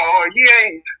 Or he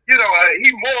ain't, you know,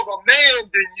 he's more of a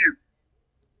man than you.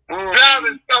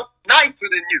 Driving stuff nicer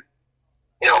than you.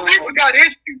 You know, people got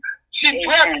issues. She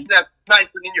dresses that's nicer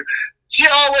than you. She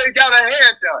always got her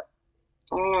hair done.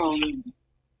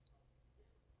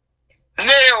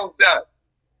 Nails done.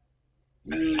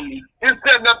 You're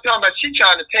sitting up talking about she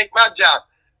trying to take my job.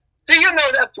 See, you know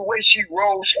that's the way she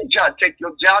rolls. She trying to take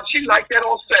your job. She like that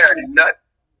on Saturday night.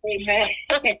 Amen.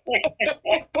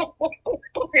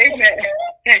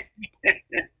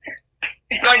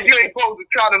 Like you ain't supposed to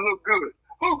try to look good.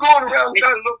 Who's going around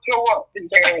trying to look so up? I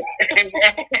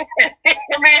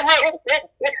mean,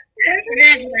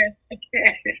 really.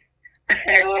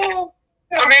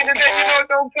 I mean, you know, it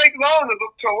don't take long to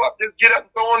look toe up. Just get up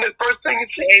and throw on the first thing you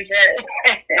see.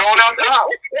 Going out the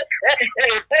house.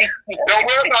 Don't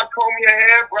worry about combing your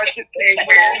hair, brush your teeth,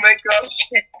 put on makeup.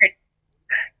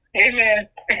 Amen.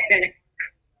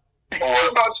 Don't worry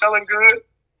about selling good.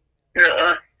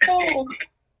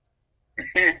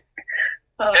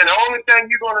 And the only thing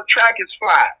you're going to track is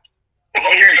flies.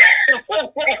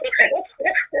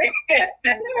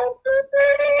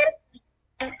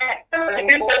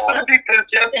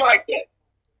 Just like that.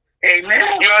 Amen.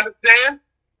 You understand?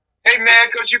 Amen,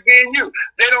 because you're being you.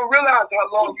 They don't realize how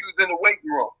long you was in the waiting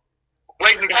room.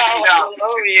 Waiting to get out.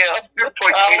 Hallelujah.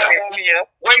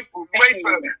 Wait for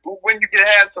when you can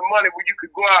have some money where you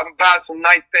could go out and buy some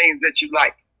nice things that you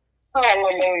like.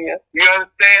 Hallelujah. You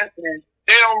understand?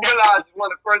 They don't realize it's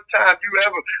one of the first times you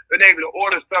ever been able to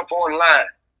order stuff online.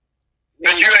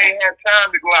 Because you ain't had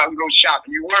time to go out and go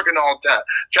shopping. You're working all the time.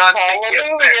 Trying to take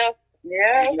care of that.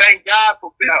 Yeah. Thank God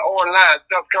for that online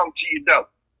stuff come to you, though.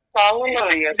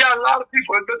 Hallelujah. You got a lot of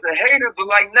people, the haters are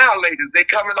like now ladies. They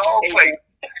come in all places.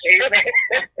 Amen.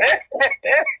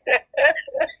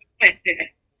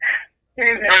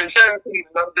 Verse 17,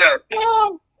 no doubt.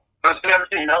 Verse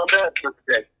 17, no doubt for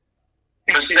today.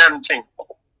 Verse 17.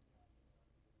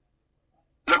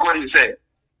 Look what he said.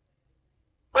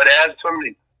 But as for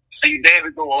me, see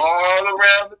David go all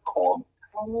around the corner,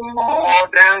 all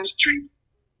down the street.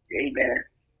 Amen.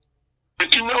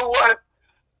 But you know what?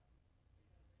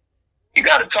 You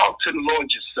got to talk to the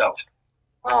Lord yourself.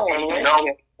 Oh, you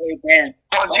know? Amen.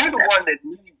 Because you're the one that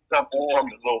needs something from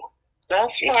the Lord.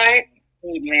 That's right.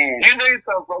 Amen. You need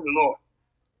something from the Lord.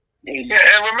 Amen.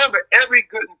 Yeah, and remember, every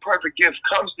good and perfect gift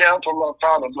comes down from our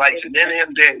Father's light, and in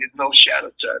Him there is no shadow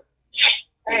of turning.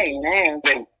 Amen.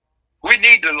 We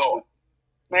need the Lord.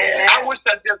 Amen. I wish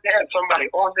I just had somebody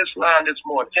on this line this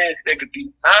morning that could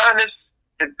be honest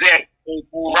today,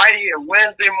 right here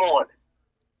Wednesday morning.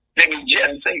 They can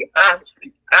just say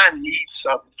honestly, I need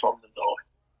something from the Lord.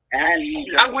 I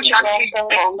wish I could need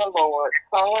something from the Lord.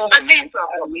 I need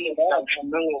something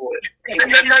from the Lord.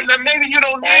 Now, maybe you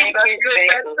don't need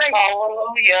that.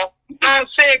 Hallelujah. I'm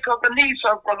saying because I need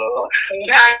something from the Lord.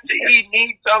 Pastor E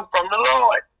needs something from the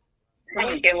Lord.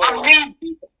 I'm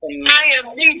needy. I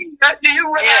am needy. Do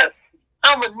you realize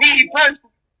I'm a needy person?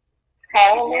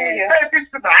 Hallelujah. I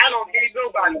don't need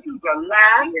nobody who's a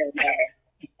lie.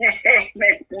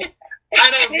 I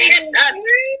don't need nothing.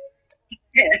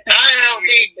 I don't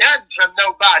need nothing from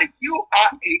nobody. You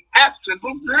are an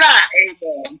absolute lie.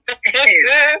 Amen. Because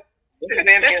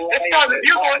if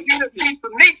you're going to eat a piece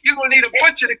of meat, you're going to need a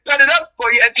butcher to cut it up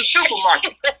for you at the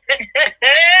supermarket.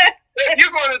 If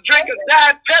you're going to drink a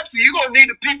Diet Pepsi, you're going to need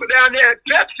the people down there at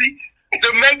Pepsi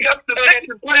to make up the mix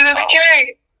and put it in a can.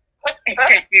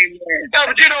 No,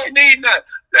 but you don't need nothing.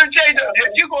 Let me tell you something.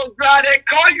 If you're going to drive that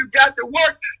car you got to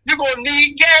work, you're going to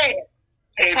need gas.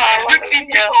 You need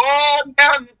people all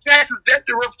down in Texas at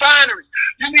the refineries.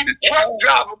 You need a truck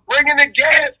driver bringing the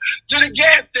gas to the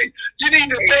gas station. You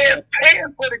need the man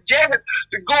paying for the gas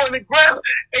to go in the ground.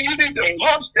 And you need the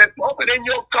pumps that pump it in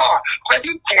your car. Are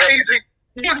you crazy?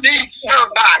 You need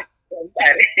somebody.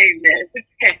 Amen.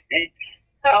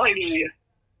 Hallelujah.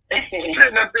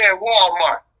 Sitting up there at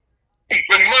Walmart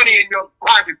with money in your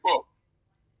pocketbook.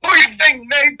 Who do you think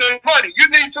made the money? You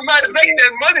need somebody to make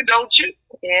that money, don't you?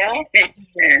 Yeah.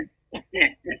 Amen.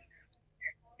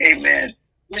 Amen.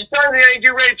 You certainly ain't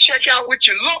get ready to check out with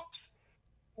your looks.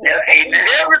 No, amen.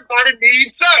 Everybody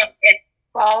needs something.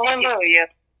 Hallelujah.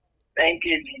 Thank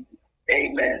you, Jesus.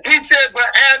 Amen. He said, but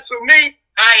as for me,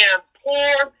 I am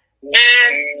poor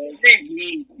and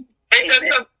needy.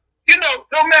 You know,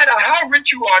 no matter how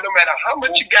rich you are, no matter how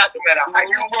much you got, no matter how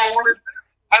you rolling.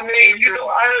 I mean, you know,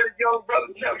 I heard a young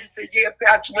brother tell me, he said, yeah,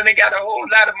 Pastor, when they got a whole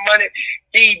lot of money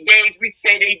these days, we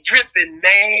say they dripping,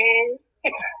 man.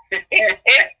 I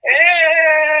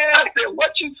said,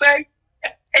 what you say?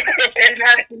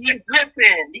 He's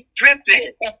dripping. He's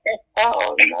dripping.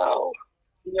 Oh, no.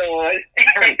 Lord.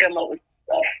 Come on with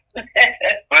stuff.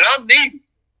 But I'm needy.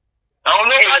 I don't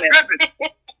know about dripping.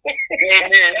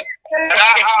 Amen. I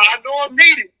know I'm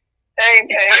needy.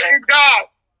 Amen. Thank God.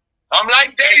 I'm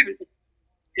like David.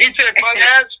 He said, but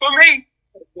as for me,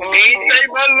 he ain't say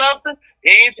Brother Lupton,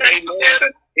 he ain't say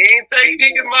Santa, he ain't say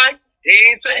Deacon Mike, he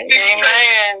ain't say Deacon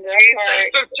Trey, he ain't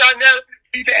say Sister Chanel.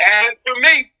 He said, as for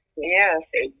me. Yes.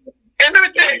 And let me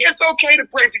tell you, it's okay to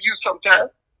pray for you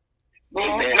sometimes.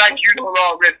 Like you don't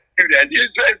already do that. You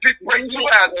pray you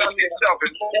out of yourself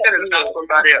and not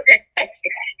somebody else.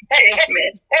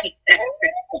 Amen.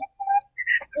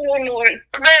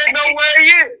 The man knows where he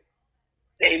is.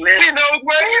 Amen. He knows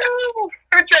where he is.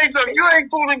 Let me tell you something. You ain't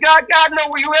fooling God. God knows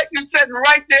where you at. You sitting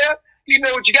right there. He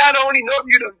know what you got on. He know if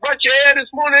you done brushed your hair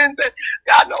this morning. And said,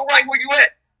 God knows right where you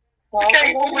at. You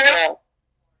can't move him.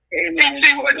 He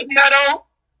see what you got on.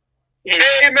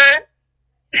 Amen.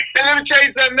 And let me tell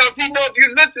you something else. He know if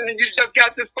you listen and you just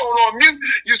got this phone on mute,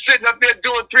 you sitting up there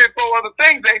doing 3 or 4 other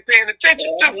things they ain't paying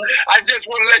attention to. I just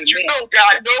want to let you know,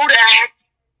 God know that.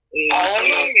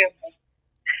 Hallelujah.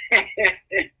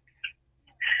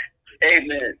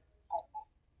 Amen.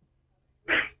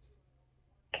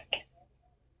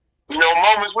 You know,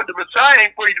 moments with the Messiah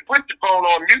ain't for you to put the phone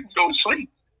on mute and go to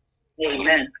sleep.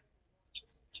 Amen.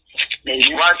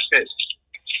 Amen. Watch this.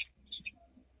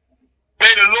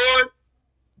 May the Lord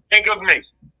think of me.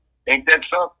 Ain't that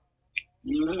something?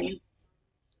 Mm-hmm.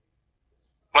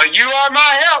 But you are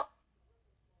my help.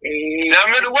 Now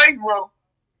I'm in the waiting room,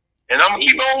 and I'm going to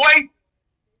keep on waiting.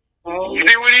 You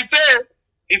see what he said?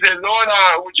 He said, Lord,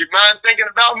 would you mind thinking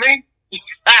about me?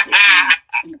 I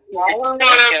love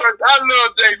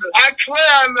David. I declare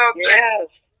I love David.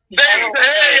 David said,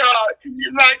 hey,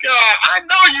 I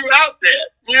know you out there.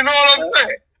 You know what I'm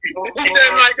saying? He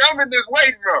said, like, I'm in this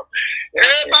waiting room.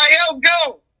 Everybody else go.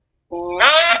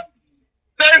 Huh?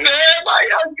 David said, everybody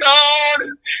else gone.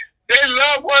 Their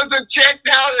loved ones are checked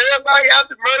out. Everybody out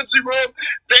the emergency room.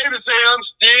 David said, I'm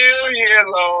still here,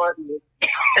 Lord.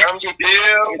 I'm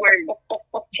still waiting.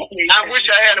 I wish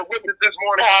I had a witness this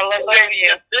morning.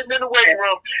 Hallelujah. Sitting in the waiting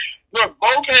room. Look,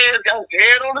 both hands, got his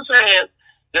head on his hands.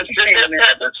 Just sitting there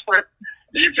at his foot.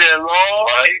 He said,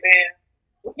 Lord,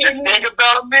 just think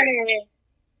about me.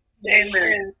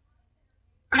 Amen.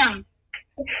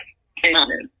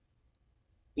 Amen.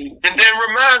 And then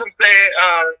remind him, say,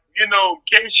 in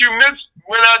case you missed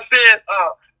when I said,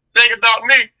 think about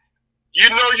me, you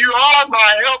are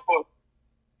my helper.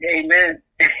 Amen.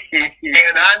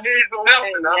 And I need some help,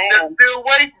 and I'm just still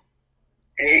waiting.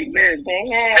 Amen.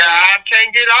 Now, I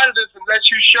can't get out of this unless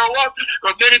you show up.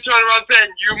 Because then he turned around saying,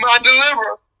 you my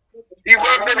deliverer. He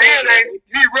rubbed it in, ain't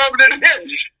he? He rubbed it in.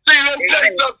 See, let me tell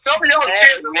you something. Some of y'all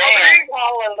kids are rubbing in.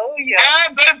 Hallelujah.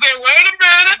 And they say, wait a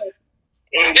minute.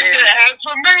 He said, as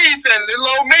for me, he said,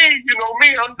 little old me, you know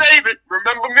me, I'm David.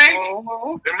 Remember me?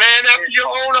 The man after your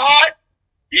own heart?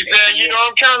 He said,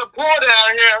 I'm kind of poor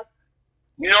down here.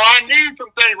 I need some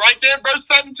things. Right there in verse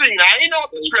 17. I ain't off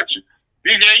the scripture.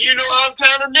 He said, I'm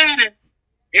kind of needy.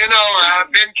 I've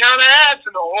been kind of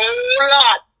asking a whole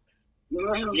lot.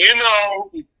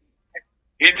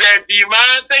 He said, do you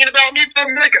mind thinking about me for a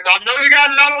minute? Because I know you got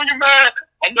a lot on your mind.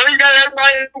 I know you got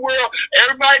everybody in the world.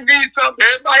 Everybody needs something.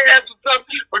 Everybody has something.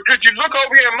 But could you look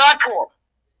over here in my corner?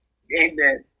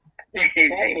 Amen.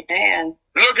 Amen.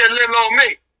 Look at little old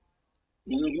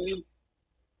me.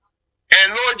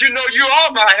 And Lord, you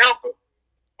are my helper.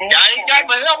 I ain't got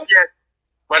my help yet,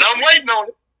 but I'm waiting on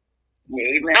it.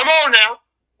 Amen. Come on now.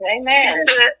 Amen.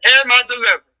 And my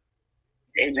deliverer.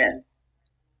 Amen.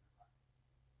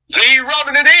 See, you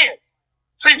rubbing it in.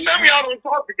 See, some of y'all don't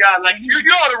talk to God like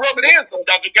you ought to rub it in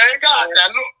sometimes. Okay, God, now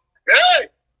look. Hey.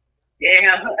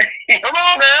 Yeah. Come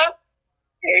on now.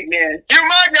 Amen. You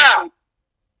my God.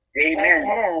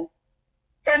 Amen.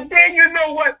 And then you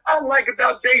know what I like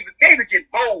about David? David gets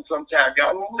bold sometimes,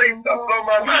 y'all. Say something blow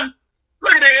my mind.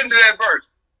 Look at the end of that verse.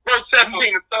 Verse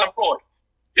 17 and 40.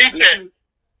 He said,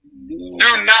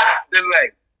 do not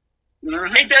delay.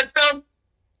 Ain't that something?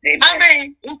 I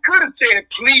mean, he could have said,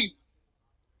 please.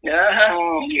 Yeah.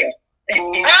 Huh?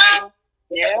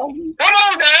 Yeah. Come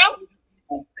on now.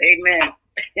 Amen.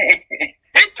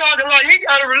 He's talking like he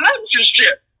got a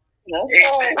relationship.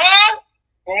 Amen. Huh?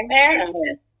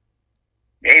 Amen.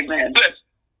 Amen. Listen,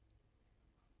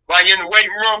 while you're in the waiting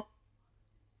room,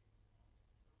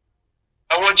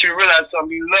 I want you to realize something.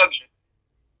 He loves you.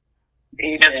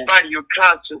 Amen. In spite of your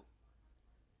constant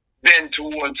bend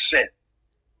towards sin.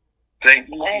 See?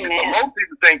 But most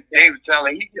people think David sounds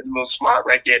like he's getting a little smart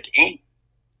right there at the end.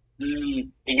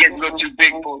 He getting a little too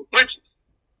big for the britches.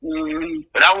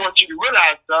 But I want you to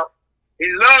realize something. He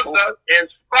loves us in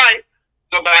spite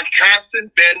of our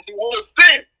constant bend towards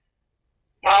sin.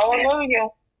 Hallelujah.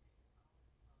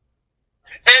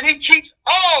 And he keeps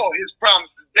all his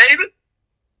promises, David.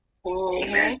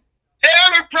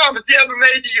 Every promise he ever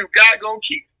made to you, God gonna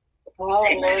keep.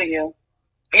 Hallelujah.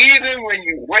 Even when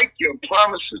you break your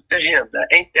promises to him, now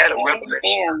ain't that a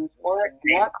revelation?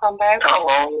 Come back.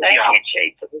 Thank you,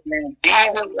 Jesus.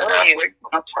 Even when I break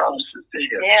my promises to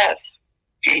him, yes,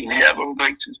 he never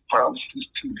breaks his promises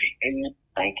to me. Amen.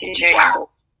 Thank you, Jesus. Wow.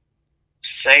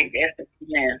 Say that.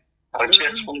 Amen. I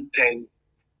just want to tell you,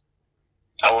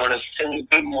 I want to send a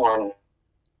good morning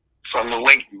from the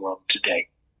waiting room today.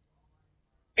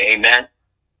 Amen.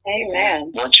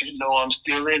 Amen. I want you to know I'm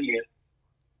still in here,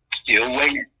 still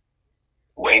waiting,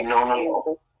 waiting on the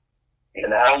Lord.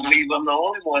 And I don't believe I'm the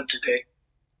only one today.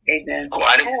 Amen.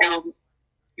 Quite a few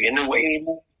in the waiting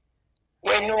room,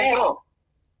 waiting on God.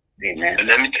 Amen. But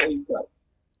let me tell you something.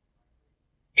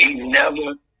 He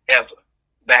never, ever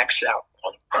backs out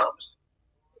on a promise.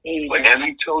 Amen. Whatever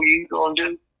he told you he's going to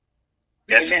do,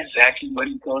 that's exactly what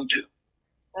he's going to do.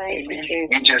 Amen.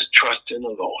 You just trust in the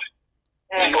Lord.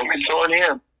 Amen. Focus on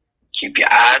him. Keep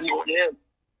your eyes on him.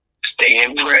 Stay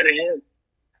in prayer to him.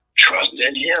 Trust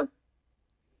in him.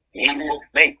 He will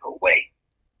make a way.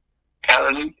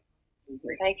 Hallelujah.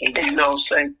 Thank you. You know what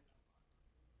I'm saying?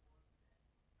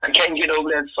 I can't get over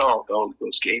that song the Holy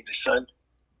Ghost gave the Son.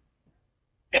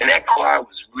 And that choir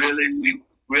was we were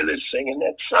really singing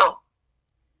that song.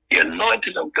 The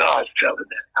anointing of God fell in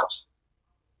that house.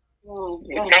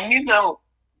 And you know,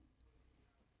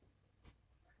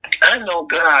 I know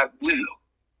God will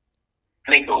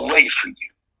make a way for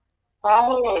you.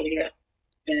 Hallelujah.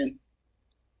 And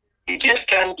you just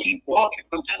gotta keep walking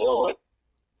with the Lord.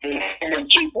 And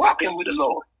keep walking with the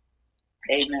Lord.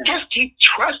 Amen. Just keep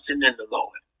trusting in the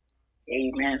Lord.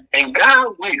 Amen. And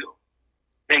God will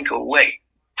make a way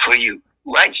for you.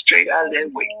 Right straight out of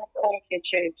that way. Thank you,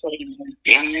 Jesus.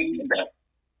 Amen.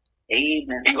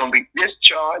 Amen. You're going to be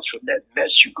discharged from that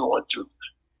mess you're going through.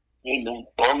 Amen.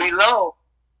 Won't be long.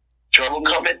 Trouble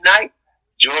come at night.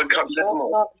 Joy comes in the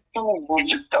morning.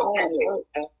 You just don't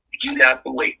get out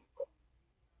the way.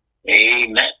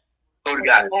 Amen. Go to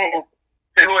God.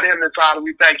 Say, Lord Heavenly Father,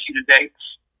 we thank you today.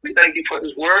 We thank you for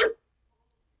this word.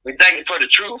 We thank you for the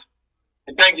truth.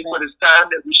 We thank you for this time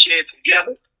that we shared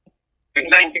together. We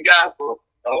thank you, God, for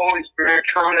the Holy Spirit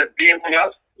coming and being with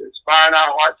us, inspiring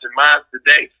our hearts and minds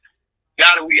today.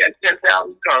 God, we had 10,000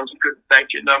 tongues. We couldn't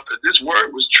thank you enough because this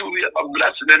word was truly a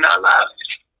blessing in our lives.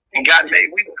 And God, may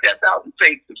we step out in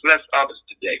faith to bless others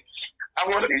today. I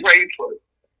want to pray for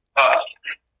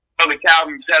Brother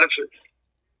Calvin Pettiford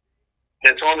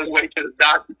that's on his way to the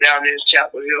doctor down there in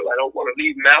Chapel Hill. I don't want to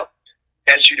leave him out.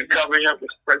 I ask you to cover him with the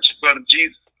precious blood of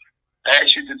Jesus. I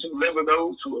ask you to deliver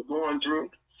those who are going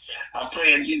through. I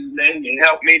pray in Jesus' name you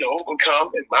help me to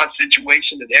overcome in my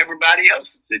situation and everybody else's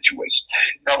situation.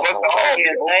 Help us all to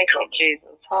overcome.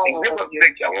 And give us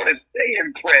victory. I want to stay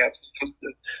in prayer for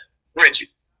Sister Bridget.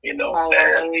 You know,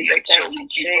 make sure we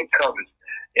keep her covered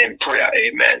in prayer.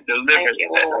 Amen. Deliverance.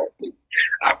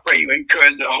 I pray you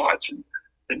encourage their hearts and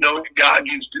to know that God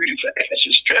gives beauty for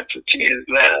ashes, strength for tears,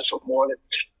 gladness for mourning,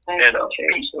 and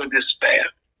peace for despair.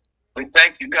 We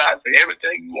thank you, God, for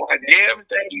everything you want,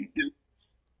 everything you do.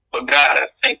 But God, I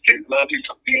thank you, love you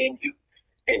for being you.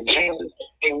 In Jesus'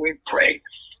 name we pray.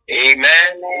 Amen.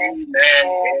 Amen.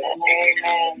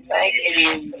 Amen. Thank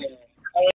you.